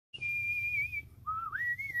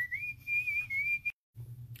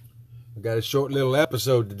I've got a short little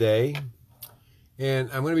episode today, and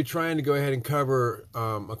I'm going to be trying to go ahead and cover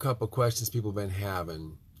a couple of questions people have been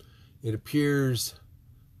having. It appears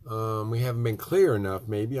we haven't been clear enough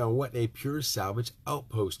maybe on what a Pure Salvage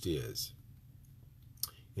Outpost is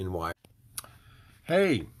and why.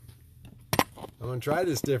 Hey, I'm going to try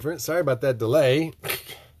this different. Sorry about that delay.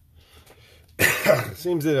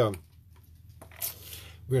 Seems that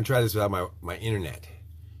we're going to try this without my internet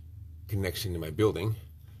connection to my building.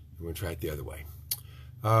 I'm going to try it the other way.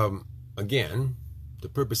 Again, the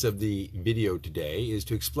purpose of the video today is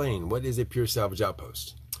to explain what is a Pure Salvage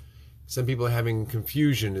Outpost. Some people are having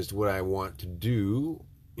confusion as to what I want to do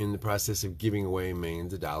in the process of giving away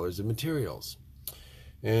millions of dollars of materials.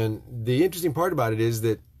 And the interesting part about it is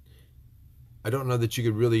that I don't know that you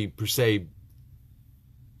could really, per se,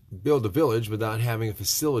 build a village without having a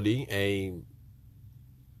facility, a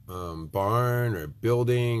barn or a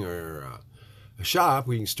building or a shop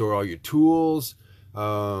where you can store all your tools.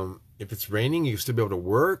 If it's raining, you'll still be able to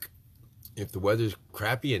work. If the weather's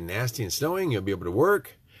crappy and nasty and snowing, you'll be able to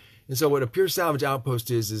work. And so what a Pure Salvage Outpost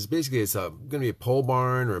is basically it's going to be a pole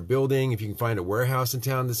barn or a building. If you can find a warehouse in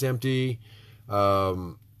town that's empty,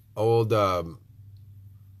 you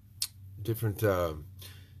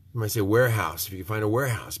might say warehouse. If you can find a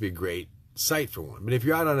warehouse, it'd be a great site for one. But if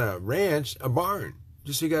you're out on a ranch, a barn,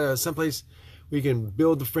 just so you got someplace where you can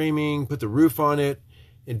build the framing, put the roof on it,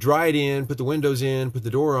 and dry it in, put the windows in, put the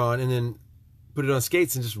door on, and then put it on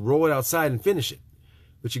skates and just roll it outside and finish it.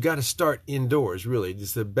 But you got to start indoors, really.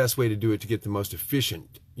 It's the best way to do it to get the most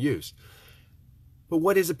efficient use. But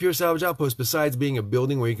what is a Pure Salvage Outpost besides being a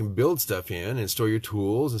building where you can build stuff in and store your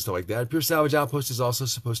tools and stuff like that? A Pure Salvage Outpost is also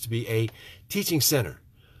supposed to be a teaching center,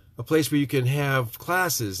 a place where you can have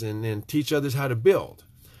classes and teach others how to build.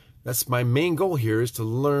 That's my main goal here, is to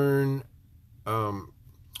learn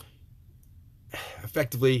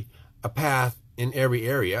effectively a path in every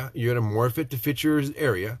area. You're going to morph it to fit your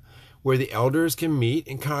area where the elders can meet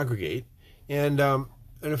and congregate and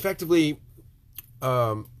effectively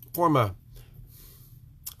form a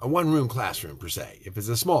one-room classroom, per se, if it's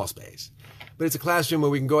a small space. But it's a classroom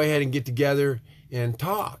where we can go ahead and get together and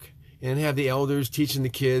talk and have the elders teaching the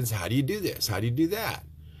kids, how do you do this? How do you do that?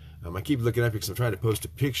 I keep looking up because I'm trying to post a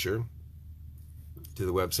picture to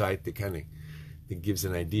the website that gives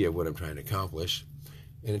an idea of what I'm trying to accomplish.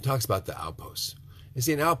 And it talks about the outposts. And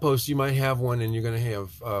see, an outpost, you might have one and you're going to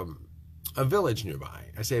have a village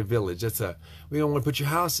nearby. I say a village. We don't want to put your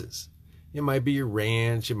houses. It might be your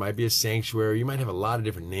ranch. It might be a sanctuary. You might have a lot of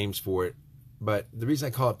different names for it. But the reason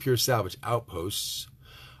I call it Pure Salvage Outposts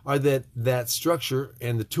are that structure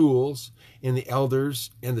and the tools and the elders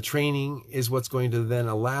and the training is what's going to then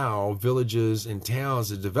allow villages and towns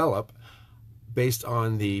to develop based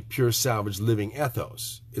on the Pure Salvage living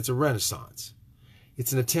ethos. It's a renaissance.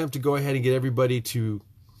 It's an attempt to go ahead and get everybody to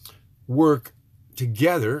work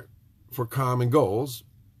together for common goals.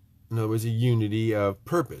 In other words, a unity of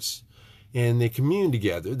purpose. And they commune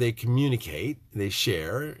together, they communicate, they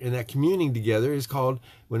share, and that communing together is called,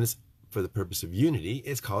 when it's for the purpose of unity,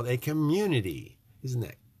 it's called a community. Isn't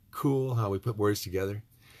that cool how we put words together?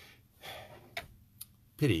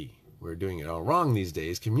 Pity we're doing it all wrong these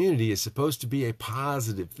days. Community is supposed to be a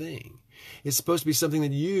positive thing. It's supposed to be something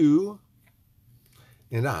that you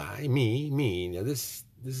and I, me, now this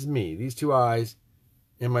is me, these two eyes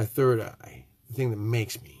and my third eye, the thing that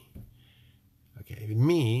makes me. Okay,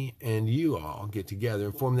 me and you all get together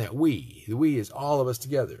and form that we. The we is all of us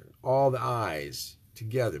together. All the eyes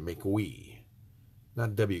together make a we.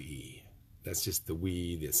 Not W-E. That's just the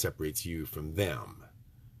we that separates you from them.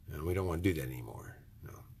 And we don't want to do that anymore.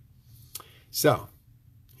 No. So,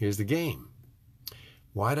 here's the game.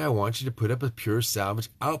 Why do I want you to put up a Pure Salvage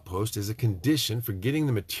Outpost as a condition for getting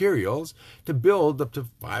the materials to build up to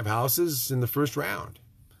 5 houses in the first round?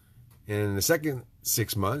 And in the second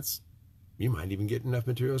 6 months, you might even get enough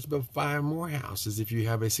materials to build 5 more houses if you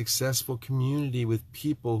have a successful community with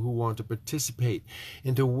people who want to participate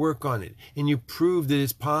and to work on it. And you prove that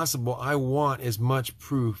it's possible. I want as much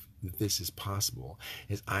proof that this is possible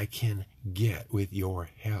as I can get with your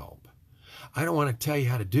help. I don't want to tell you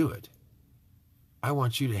how to do it. I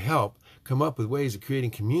want you to help come up with ways of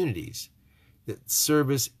creating communities that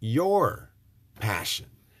service your passion,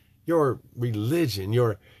 your religion,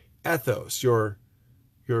 your ethos, your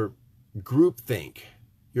groupthink,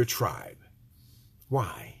 your tribe.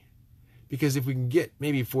 Why? Because if we can get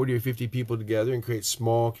maybe 40 or 50 people together and create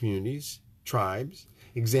small communities, tribes,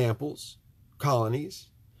 examples, colonies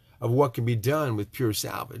of what can be done with Pure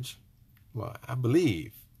Salvage, well,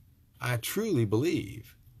 I truly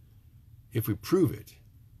believe, if we prove it,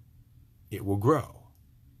 it will grow.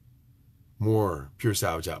 more Pure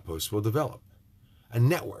Salvage Outposts will develop. A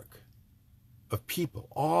network of people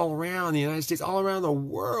all around the United States, all around the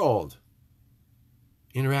world,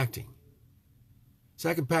 interacting. So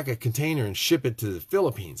I can pack a container and ship it to the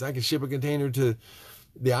Philippines. I can ship a container to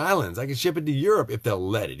the islands. I can ship it to Europe if they'll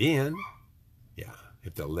let it in. Yeah,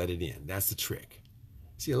 if they'll let it in. That's the trick.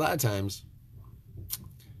 See, a lot of times,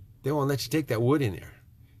 they won't let you take that wood in there.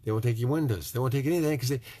 They won't take your windows. They won't take anything because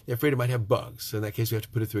they're afraid it might have bugs. So in that case, we have to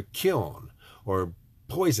put it through a kiln or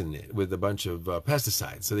poison it with a bunch of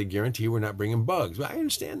pesticides. So they guarantee we're not bringing bugs. Well, I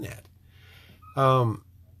understand that.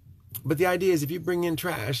 But the idea is if you bring in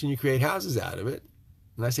trash and you create houses out of it,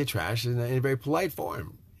 and I say trash in a very polite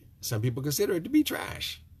form, some people consider it to be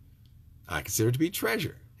trash. I consider it to be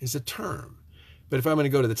treasure. It's a term. But if I'm going to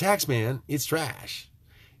go to the tax man, it's trash.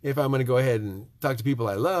 If I'm going to go ahead and talk to people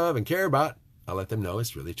I love and care about, I'll let them know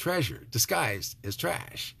it's really treasure, disguised as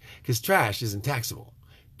trash. Because trash isn't taxable.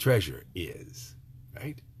 Treasure is,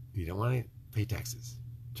 right? You don't want to pay taxes.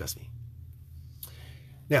 Trust me.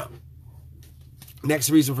 Now, next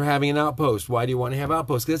reason for having an outpost. Why do you want to have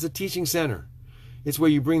outposts? Because it's a teaching center. It's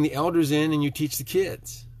where you bring the elders in and you teach the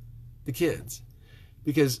kids. The kids.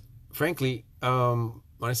 Because, frankly, when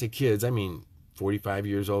I say kids, I mean 45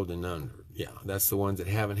 years old and under. Yeah, that's the ones that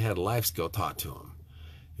haven't had a life skill taught to them.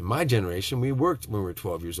 In my generation, we worked when we were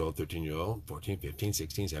 12 years old, 13 years old, 14, 15,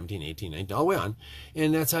 16, 17, 18, 19, all the way on.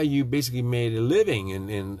 And that's how you basically made a living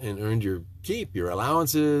and earned your keep, your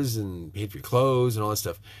allowances, and paid for your clothes and all that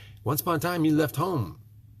stuff. Once upon a time, you left home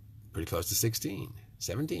pretty close to 16,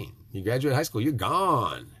 17. You graduate high school, you're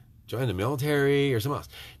gone. Join the military or something else.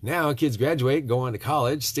 Now, kids graduate, go on to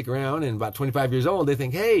college, stick around, and about 25 years old, they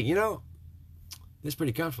think, hey, you know, this is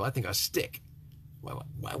pretty comfortable. I think I'll stick.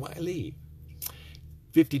 Why leave?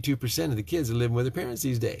 52% of the kids are living with their parents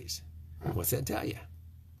these days. What's that tell you?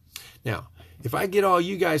 Now, if I get all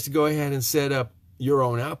you guys to go ahead and set up your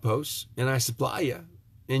own outposts, and I supply you,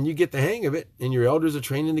 and you get the hang of it, and your elders are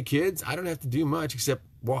training the kids, I don't have to do much except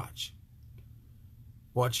watch.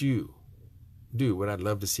 Watch you do what I'd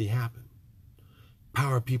love to see happen.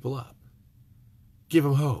 Power people up. Give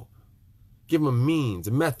them hope. Give them a means,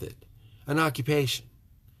 a method, an occupation.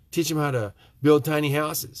 Teach them how to build tiny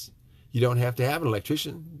houses. You don't have to have an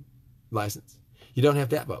electrician license. You don't have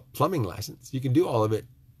to have a plumbing license. You can do all of it.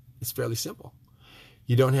 It's fairly simple.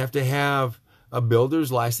 You don't have to have a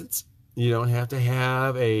builder's license. You don't have to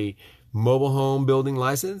have a mobile home building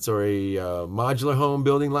license or a modular home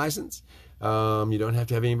building license. You don't have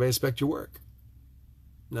to have anybody inspect your work.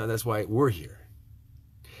 No, that's why we're here.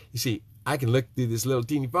 You see, I can look through this little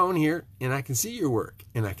teeny phone here and I can see your work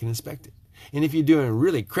and I can inspect it. And if you're doing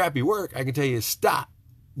really crappy work, I can tell you, stop.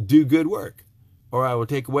 Do good work, or I will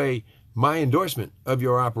take away my endorsement of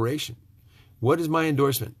your operation. What is my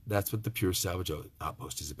endorsement? That's what the Pure Salvage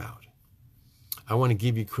Outpost is about. I want to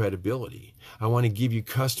give you credibility. I want to give you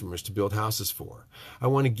customers to build houses for. I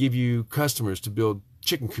want to give you customers to build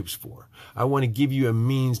chicken coops for. I want to give you a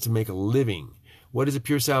means to make a living. What is a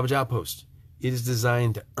Pure Salvage Outpost? It is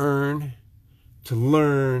designed to earn, to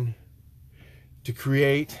learn, to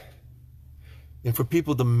create, and for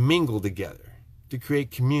people to mingle together, to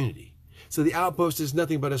create community. So the outpost is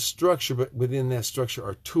nothing but a structure, but within that structure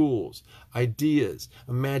are tools, ideas,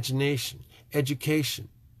 imagination, education,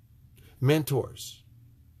 mentors,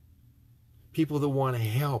 people that want to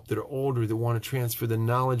help, that are older, that want to transfer the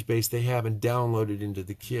knowledge base they have and download it into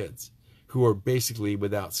the kids who are basically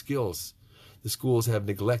without skills. The schools have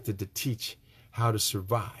neglected to teach how to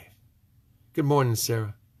survive. Good morning,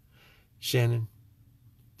 Sarah, Shannon,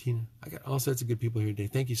 Tina. I got all sorts of good people here today.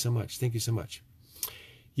 Thank you so much. Thank you so much.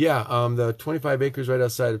 Yeah, the 25 acres right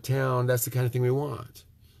outside of town, that's the kind of thing we want.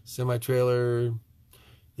 Semi-trailer,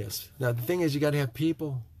 yes. Now, the thing is, you got to have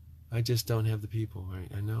people. I just don't have the people, right?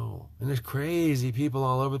 I know. And there's crazy people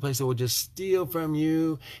all over the place that will just steal from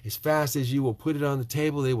you as fast as you will put it on the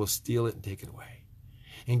table. They will steal it and take it away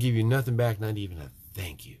and give you nothing back, not even a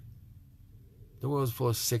thank you. The world's full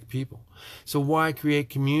of sick people. So why create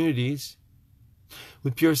communities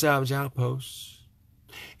with Pure Salvage Outposts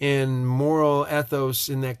and moral ethos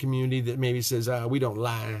in that community that maybe says, we don't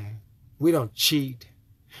lie, we don't cheat,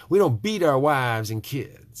 we don't beat our wives and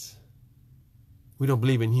kids, we don't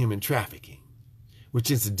believe in human trafficking,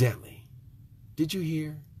 which incidentally, did you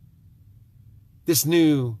hear? This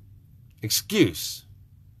new excuse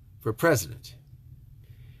for president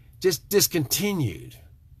just discontinued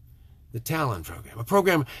the Talon program, a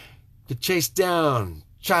program to chase down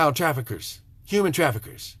child traffickers, human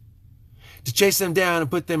traffickers, to chase them down and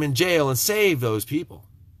put them in jail and save those people.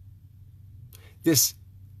 This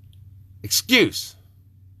excuse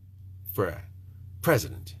for a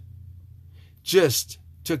president just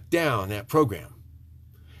took down that program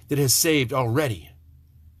that has saved already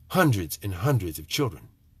hundreds and hundreds of children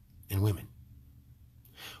and women?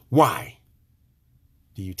 Why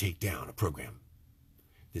do you take down a program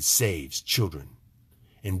that saves children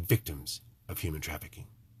and victims of human trafficking?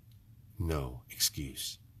 No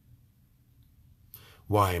excuse.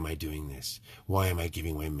 Why am I doing this? Why am I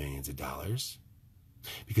giving away millions of dollars?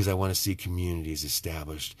 Because I want to see communities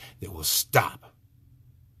established that will stop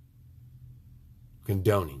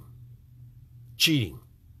condoning, cheating,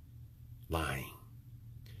 lying,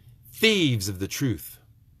 thieves of the truth,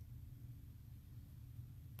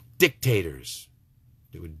 dictators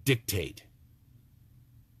that would dictate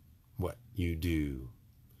what you do,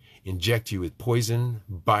 inject you with poison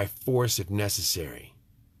by force if necessary,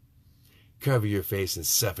 cover your face and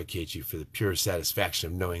suffocate you for the pure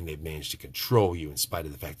satisfaction of knowing they've managed to control you in spite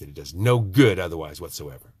of the fact that it does no good otherwise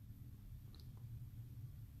whatsoever.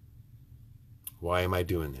 Why am I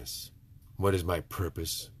doing this? What is my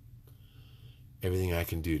purpose? Everything I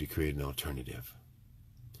can do to create an alternative.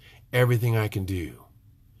 Everything I can do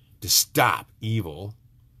to stop evil,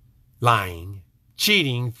 lying,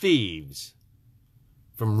 cheating thieves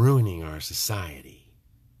from ruining our society.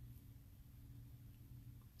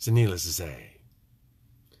 So needless to say,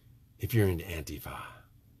 if you're into Antifa,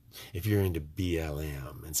 if you're into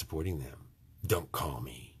BLM and supporting them, don't call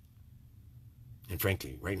me. And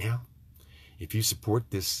frankly, right now, if you support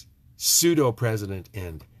this pseudo-president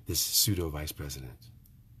and this pseudo-vice president,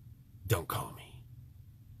 don't call me.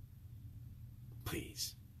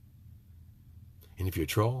 Please. And if you're a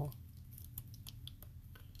troll,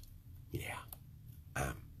 yeah,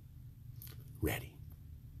 I'm ready.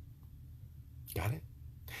 Got it?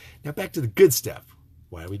 Now back to the good stuff.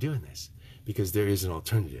 Why are we doing this? Because there is an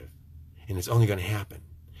alternative. And it's only going to happen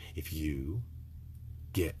if you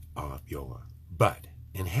get off your butt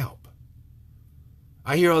and help.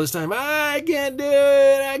 I hear all this time, I can't do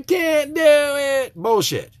it, I can't do it.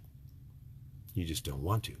 Bullshit. You just don't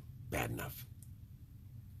want to. Bad enough.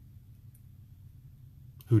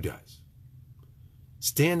 Who does?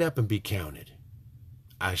 Stand up and be counted.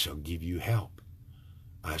 I shall give you help.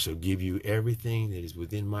 I shall give you everything that is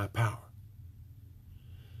within my power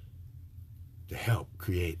to help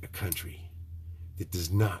create a country that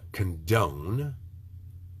does not condone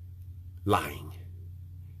lying,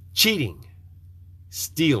 cheating,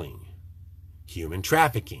 stealing, human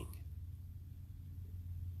trafficking,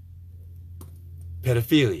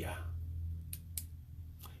 pedophilia,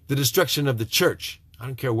 the destruction of the church. I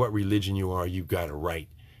don't care what religion you are, you've got a right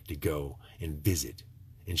to go and visit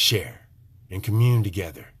and share and commune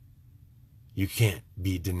together. You can't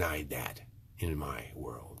be denied that in my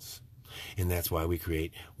worlds. And that's why we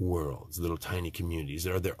create worlds, little tiny communities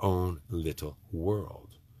that are their own little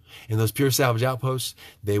world. And those Pure Salvage Outposts,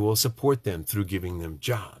 they will support them through giving them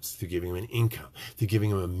jobs, through giving them an income, through giving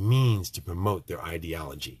them a means to promote their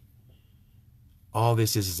ideology. All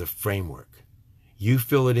this is a framework. You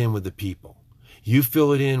fill it in with the people. You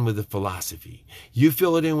fill it in with the philosophy. You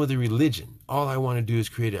fill it in with the religion. All I want to do is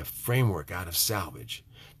create a framework out of salvage.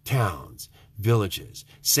 Towns, villages,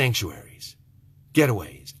 sanctuaries,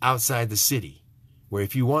 getaways outside the city, where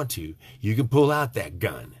if you want to, you can pull out that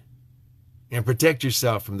gun and protect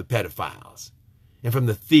yourself from the pedophiles and from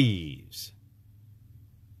the thieves.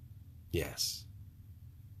 Yes,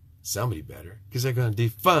 somebody better, because they're going to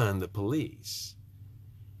defund the police.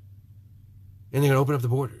 And they're going to open up the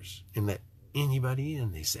borders and let anybody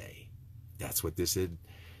in, they say. That's what this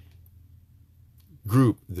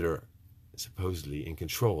group that are supposedly in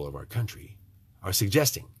control of our country are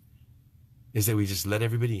suggesting, is that we just let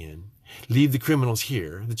everybody in, leave the criminals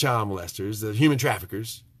here, the child molesters, the human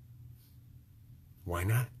traffickers. Why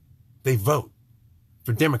not? They vote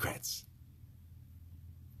for Democrats.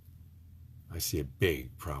 I see a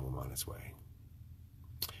big problem on its way.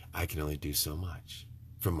 I can only do so much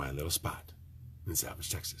from my little spot in Salvage,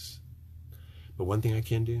 Texas. But one thing I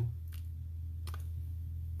can do,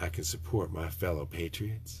 I can support my fellow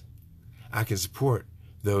patriots. I can support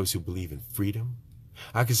those who believe in freedom.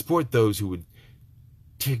 I can support those who would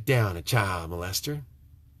take down a child molester.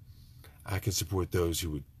 I can support those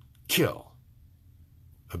who would kill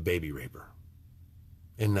a baby raper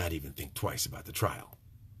and not even think twice about the trial.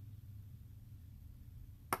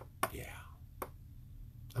 Yeah,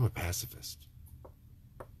 I'm a pacifist,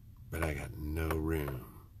 but I got no room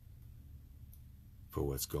for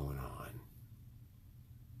what's going on.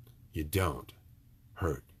 You don't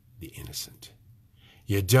hurt the innocent.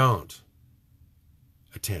 You don't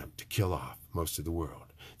attempt to kill off most of the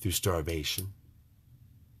world through starvation,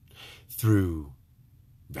 through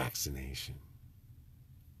vaccination,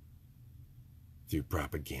 through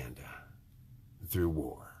propaganda, through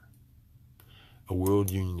war. A world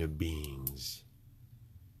union of beings.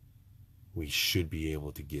 We should be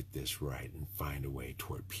able to get this right and find a way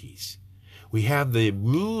toward peace. We have the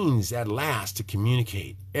means at last to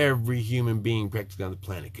communicate. Every human being practically on the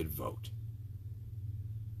planet could vote.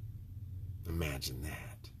 Imagine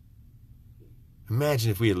that.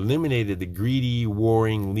 Imagine if we eliminated the greedy,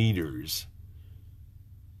 warring leaders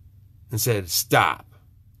and said, stop.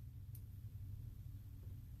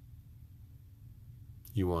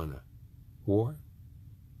 You want a war?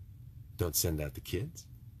 Don't send out the kids.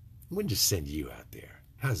 We'll just send you out there.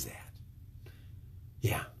 How's that?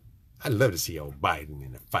 Yeah, I'd love to see old Biden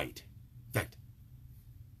in a fight. In fact,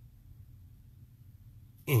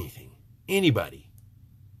 anything, anybody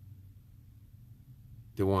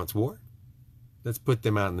that wants war, let's put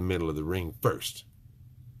them out in the middle of the ring first.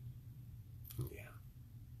 Yeah,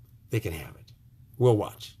 they can have it. We'll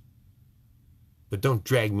watch. But don't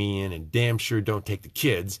drag me in, and damn sure don't take the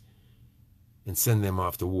kids and send them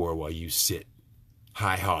off to war while you sit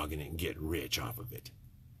high-hogging it and get rich off of it.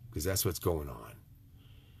 Because that's what's going on.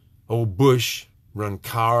 Old Bush run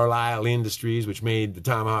Carlisle Industries, which made the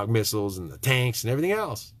Tomahawk missiles and the tanks and everything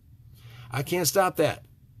else. I can't stop that.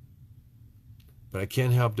 But I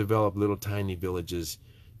can help develop little tiny villages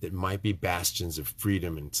that might be bastions of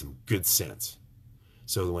freedom and some good sense.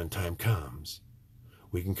 So that when time comes,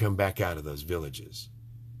 we can come back out of those villages,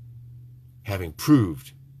 having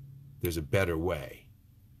proved there's a better way.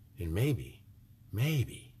 And maybe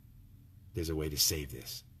there's a way to save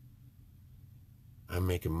this. I'm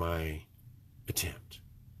making my attempt.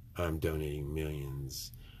 I'm donating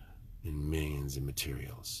millions and millions of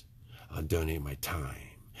materials. I'll donate my time.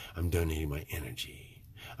 I'm donating my energy.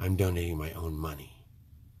 I'm donating my own money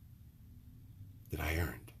that I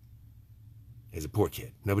earned as a poor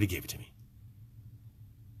kid. Nobody gave it to me.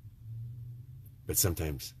 But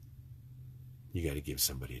sometimes you got to give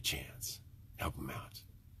somebody a chance. Help them out.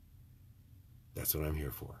 That's what I'm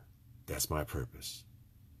here for. That's my purpose.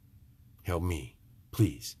 Help me.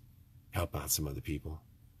 Please. Help out some other people.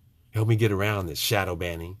 Help me get around this shadow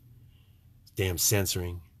banning, damn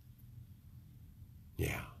censoring.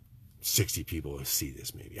 Yeah, 60 people will see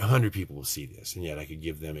this maybe. 100 people will see this. And yet I could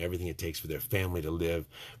give them everything it takes for their family to live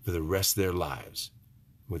for the rest of their lives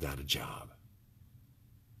without a job.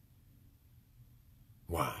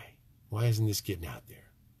 Why? Why isn't this getting out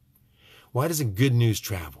there? Why doesn't good news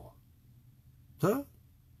travel? Huh?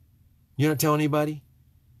 You don't tell anybody?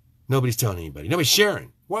 Nobody's telling anybody. Nobody's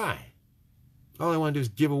sharing. Why? All I want to do is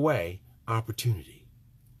give away opportunity.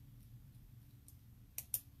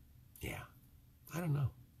 Yeah, I don't know.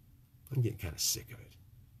 I'm getting kind of sick of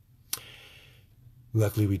it.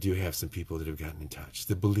 Luckily, we do have some people that have gotten in touch,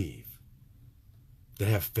 that believe, that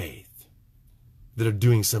have faith, that are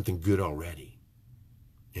doing something good already.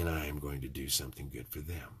 And I am going to do something good for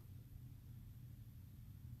them.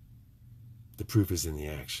 The proof is in the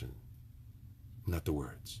action, not the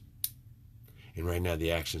words. And right now,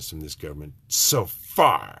 the actions from this government so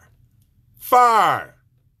far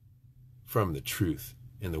from the truth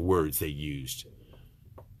and the words they used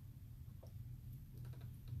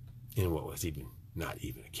in what was not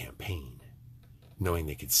even a campaign, knowing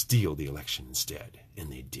they could steal the election instead, and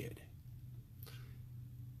they did.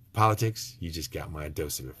 Politics, you just got my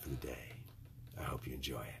dose of it for the day. I hope you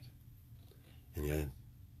enjoy it. And then,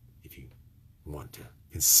 if you want to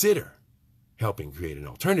consider helping create an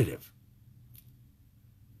alternative,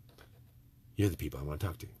 you're the people I want to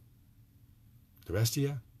talk to. The rest of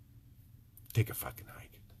you, take a fucking hike.